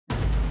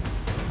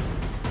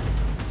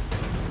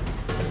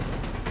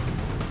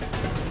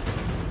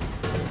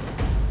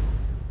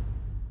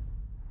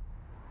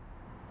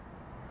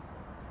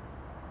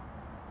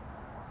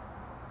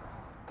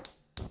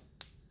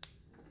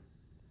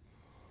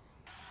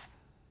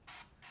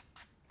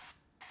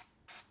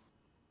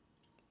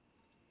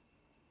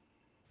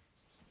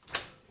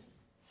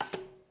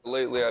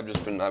Lately, I've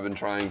been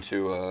trying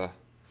to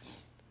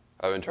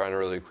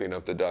really clean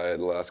up the diet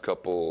the last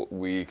couple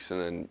weeks, and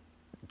then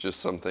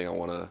just something I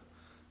want to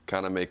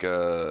kind of make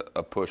a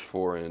push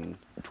for in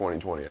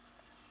 2020.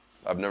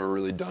 I've never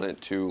really done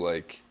it too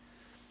like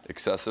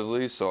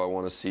excessively, so I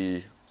want to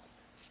see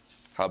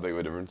how big of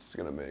a difference it's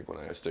going to make when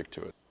I stick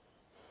to it.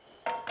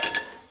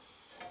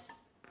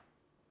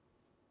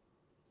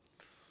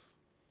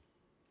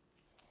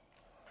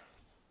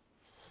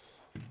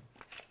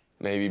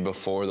 Maybe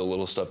before, the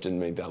little stuff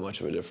didn't make that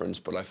much of a difference,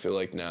 but I feel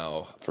like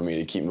now, for me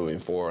to keep moving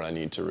forward, I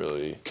need to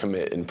really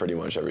commit in pretty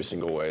much every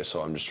single way,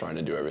 so I'm just trying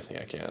to do everything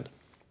I can.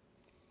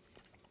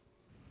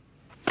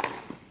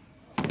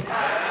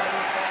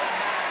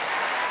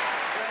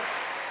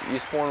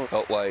 Eastbourne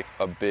felt like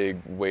a big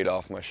weight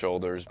off my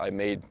shoulders. I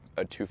made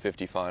a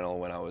 250 final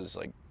when I was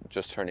like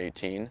just turned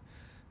 18,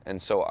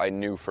 and so I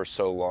knew for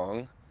so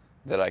long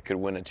that I could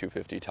win a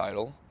 250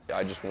 title.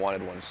 I just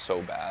wanted one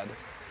so bad.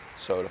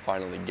 So to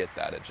finally get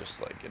that, it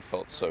just like, it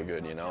felt so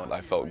good, you know?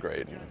 I felt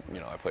great, and, you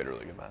know, I played a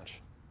really good match.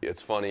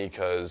 It's funny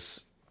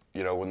because,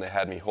 you know, when they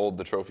had me hold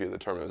the trophy at the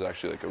tournament, it was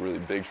actually like a really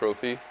big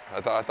trophy. I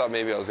thought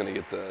maybe I was gonna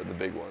get the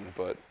big one,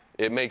 but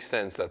it makes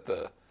sense that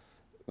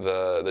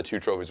the two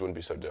trophies wouldn't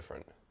be so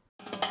different.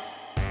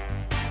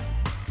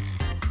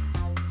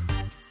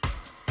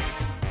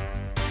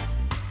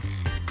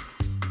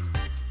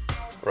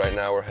 Right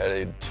now we're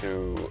headed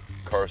to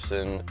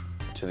Carson,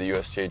 to the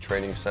USTA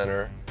Training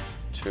Center,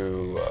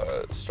 to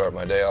start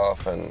my day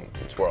off, and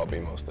it's where I'll be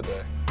most of the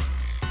day.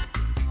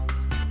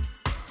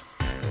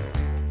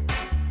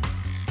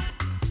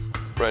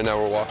 Right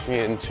now we're walking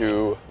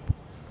into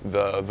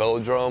the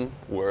velodrome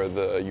where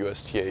the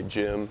USTA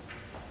gym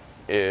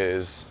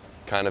is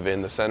kind of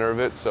in the center of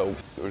it, so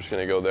we're just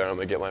gonna go there and I'm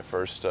gonna get my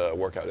first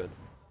workout in.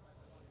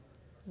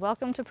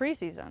 Welcome to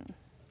preseason.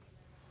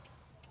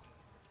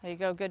 There you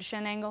go, good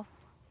shin angle.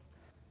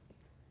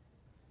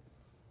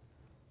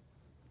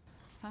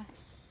 Okay.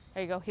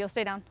 There you go, heel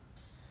stay down.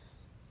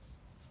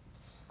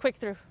 Quick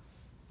through.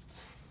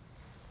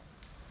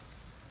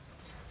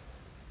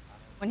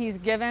 When he's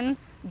given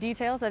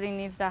details that he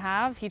needs to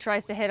have, he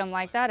tries to hit them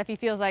like that. If he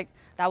feels like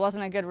that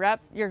wasn't a good rep,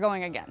 you're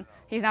going again.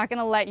 He's not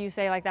gonna let you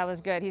say like that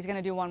was good. He's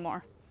gonna do one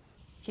more.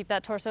 Keep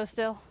that torso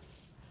still.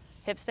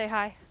 Hips stay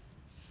high.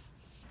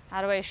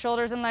 Out of way,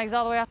 shoulders and legs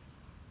all the way up.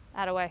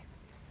 Out of way.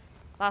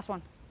 Last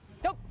one.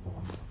 Go,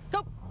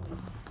 go,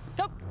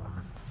 go.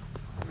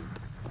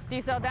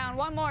 Decel down,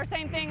 one more,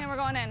 same thing, and we're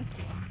going in.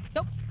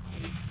 Go.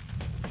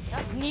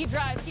 Yep. Knee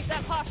drive, keep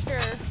that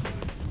posture.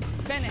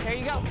 Spin it, there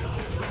you go.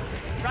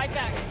 Right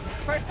back.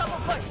 First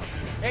couple push.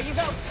 There you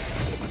go.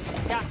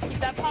 Yeah, keep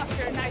that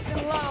posture nice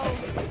and low.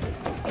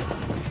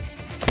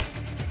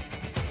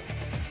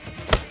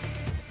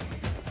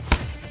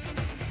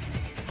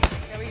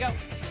 There we go.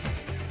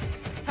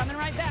 Coming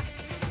right back.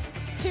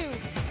 2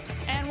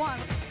 and 1.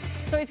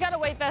 So he's got a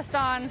weight vest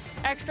on,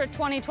 extra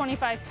 20,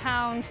 25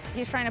 pounds.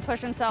 He's trying to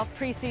push himself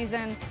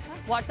preseason.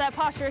 Watch that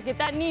posture, get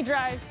that knee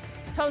drive.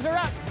 Toes are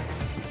up,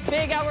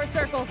 big outward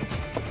circles.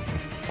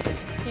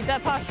 Keep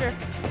that posture.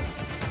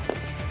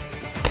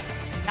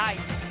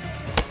 Nice.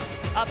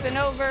 Up and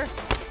over,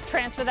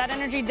 transfer that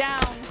energy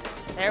down.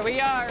 There we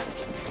are.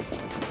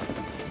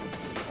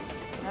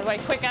 That way,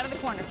 quick out of the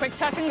corner, quick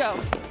touch and go.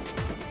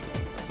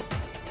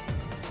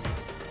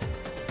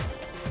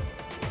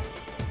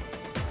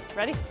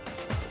 Ready?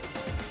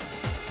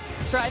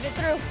 Drive it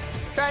through,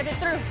 drive it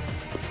through.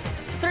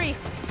 3,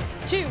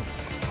 2,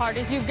 hard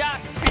as you've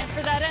got.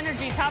 Transfer that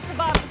energy, top to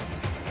bottom.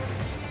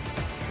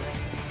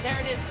 There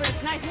it is,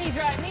 Fritz. Nice knee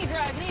drive, knee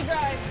drive, knee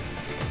drive.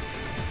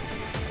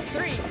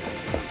 3,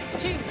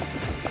 2,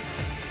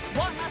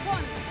 1, last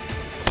one.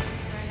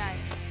 Very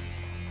nice.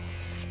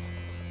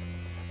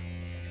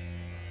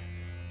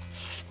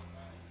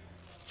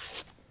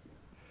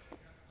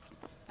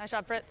 Nice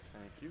job, Fritz.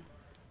 Thank you.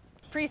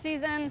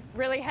 Preseason,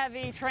 really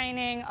heavy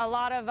training, a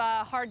lot of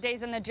hard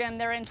days in the gym.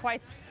 They're in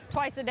twice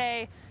a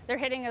day. They're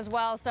hitting as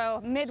well.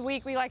 So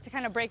midweek, we like to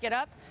kind of break it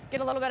up, get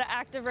a little bit of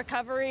active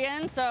recovery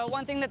in. So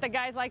one thing that the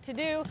guys like to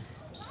do,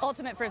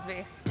 ultimate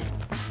Frisbee.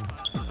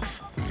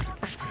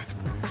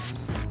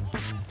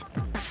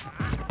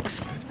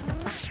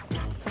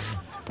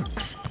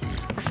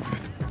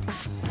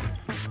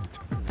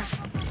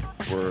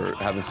 We're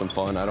having some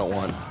fun. I don't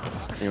want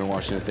anyone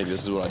watching to think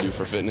this is what I do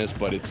for fitness,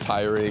 but it's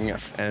tiring,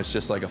 and it's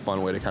just like a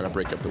fun way to kind of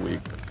break up the week.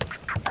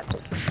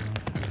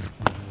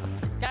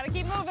 Gotta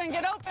keep moving,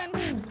 get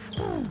open.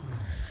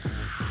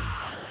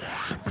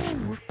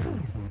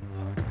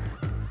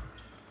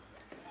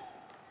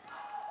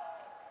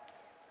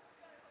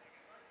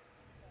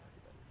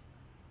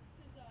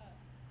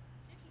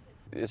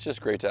 It's just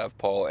great to have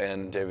Paul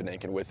and David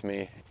Nankin with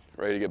me,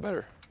 ready to get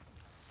better.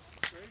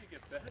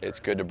 It's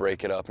good to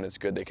break it up, and it's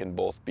good they can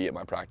both be at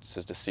my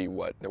practices to see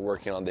what they're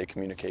working on. They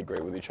communicate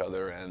great with each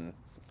other, and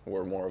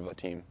we're more of a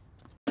team.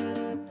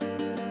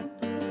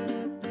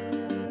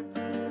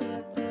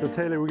 So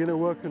Taylor, we're gonna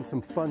work on some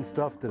fun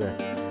stuff today.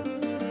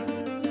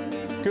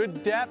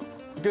 Good depth,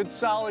 good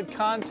solid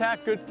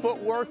contact, good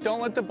footwork.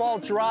 Don't let the ball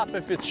drop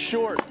if it's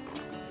short.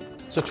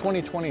 So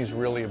 2020 is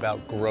really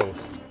about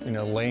growth, you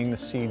know, laying the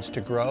seeds to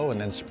grow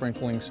and then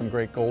sprinkling some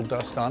great gold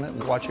dust on it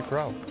and watch it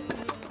grow.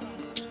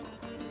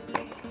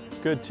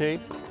 Good, T.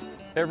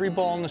 Every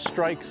ball in the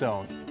strike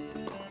zone.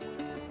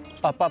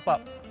 Up, up,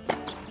 up.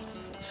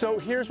 So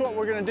here's what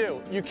we're gonna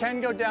do. You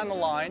can go down the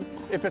line.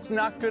 If it's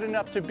not good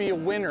enough to be a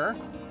winner,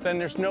 then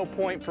there's no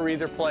point for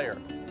either player.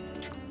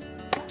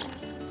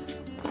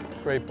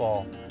 Great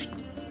ball.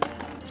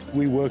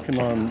 We're working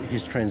on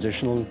his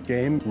transitional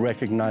game,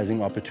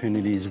 recognizing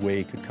opportunities where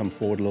he could come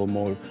forward a little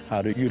more,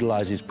 how to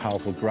utilize his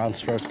powerful ground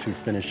stroke to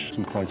finish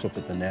some points off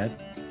at the net.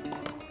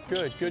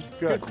 Good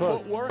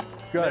Close. footwork.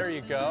 Good. There you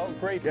go.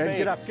 Great And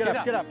base. get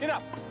up, get up. Get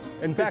up.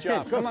 And Good back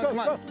job. in. Go, Come on, go, come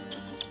on. go.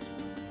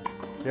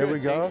 There Good, we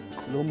go.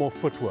 A little more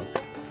footwork.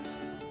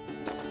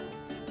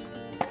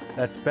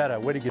 That's better.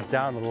 Way to get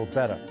down a little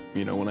better.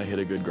 You know, when I hit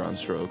a good ground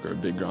stroke or a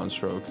big ground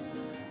stroke,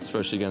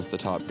 especially against the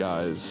top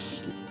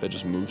guys that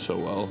just move so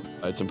well,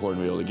 it's important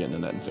to be able to get in the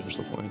net and finish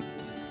the point.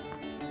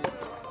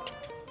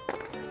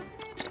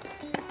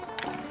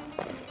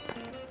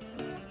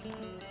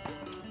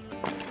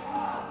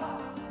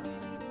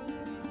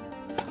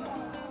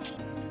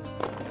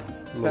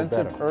 Sense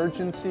of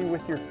urgency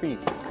with your feet.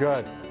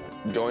 Good.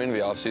 Going into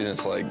the off season,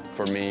 it's like,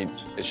 for me,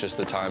 it's just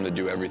the time to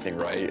do everything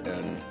right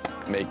and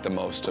make the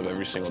most of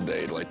every single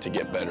day, like to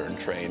get better and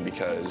train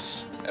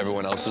because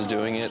everyone else is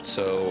doing it.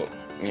 So,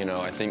 you know,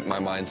 I think my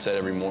mindset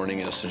every morning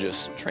is to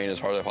just train as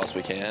hard as I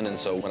possibly can. And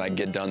so when I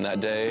get done that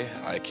day,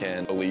 I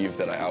can believe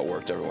that I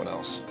outworked everyone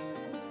else.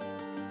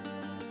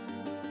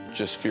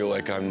 Just feel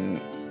like I'm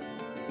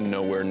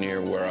nowhere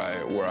near where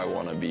I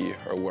want to be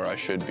or where I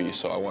should be.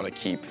 So I want to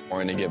keep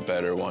wanting to get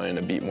better, wanting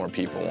to beat more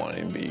people,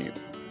 wanting to be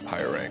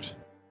higher ranked.